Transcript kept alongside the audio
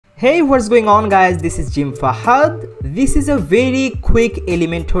Hey, what's going on guys, this is Fahad. This is a very quick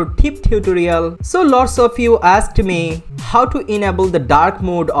Elementor tip tutorial. So lots of you asked me how to enable the dark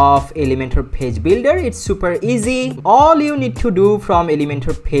mode of Elementor page builder. It's super easy. All you need to do from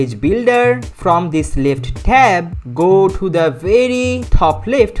Elementor page builder, from this left tab, go to the very top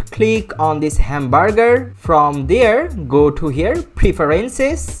left, click on this hamburger. From there, go to here,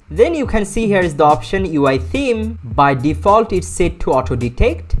 preferences. Then you can see here is the option UI theme. By default, it's set to auto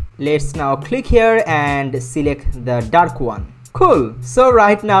detect. Let's now click here and select the dark one. Cool. So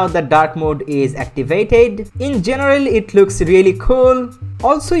right now the dark mode is activated. In general, it looks really cool.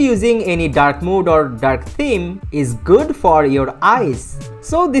 Also, using any dark mode or dark theme is good for your eyes.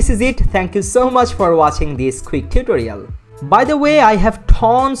 So this is it. Thank you so much for watching this quick tutorial. By the way, I have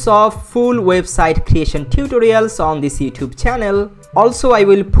tons of full website creation tutorials on this YouTube channel. Also, I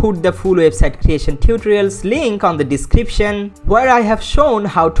will put the full website creation tutorials link on the description, where I have shown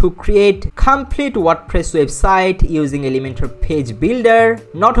how to create complete WordPress website using Elementor page builder.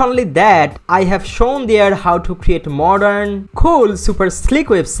 Not only that, I have shown there how to create modern, cool, super slick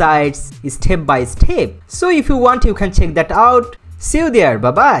websites step by step. So if you want, you can check that out. See you there.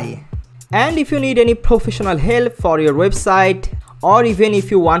 Bye bye. And if you need any professional help for your website, or even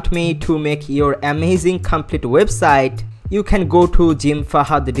if you want me to make your amazing complete website, you can go to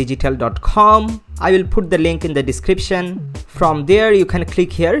jimfahaddigital.com. I will put the link in the description. From there, you can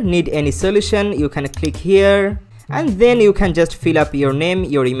click here, need any solution, you can click here, and then you can just fill up your name,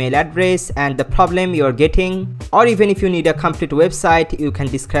 your email address, and the problem you're getting. Or even if you need a complete website, you can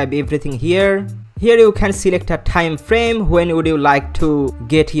describe everything here. Here you can select a time frame, when would you like to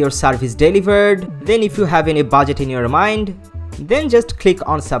get your service delivered. Then if you have any budget in your mind, then just click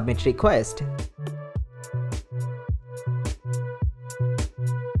on submit request.